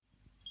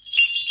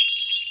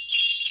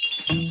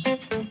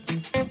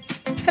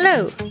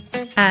Hello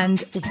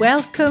and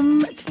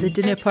welcome to the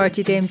Dinner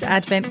Party Dames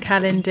Advent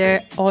Calendar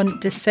on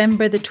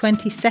December the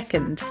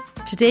 22nd.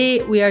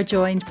 Today we are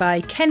joined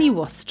by Kenny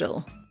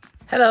Wastrel.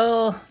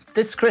 Hello.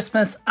 This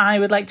Christmas, I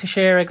would like to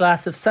share a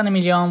glass of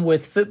Saint-Emilion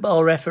with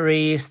football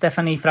referee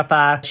Stéphanie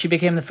Frappart. She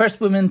became the first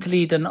woman to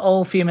lead an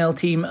all-female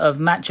team of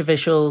match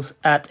officials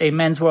at a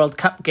Men's World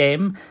Cup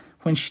game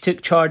when she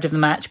took charge of the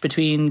match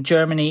between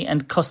Germany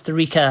and Costa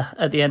Rica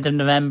at the end of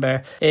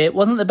November. It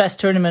wasn't the best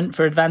tournament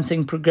for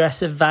advancing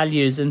progressive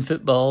values in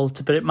football,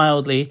 to put it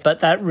mildly,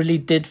 but that really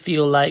did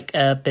feel like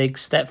a big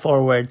step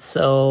forward.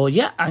 So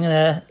yeah, I'm going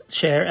to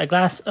share a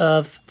glass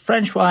of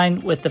French wine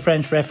with the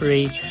French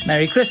referee.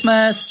 Merry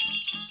Christmas!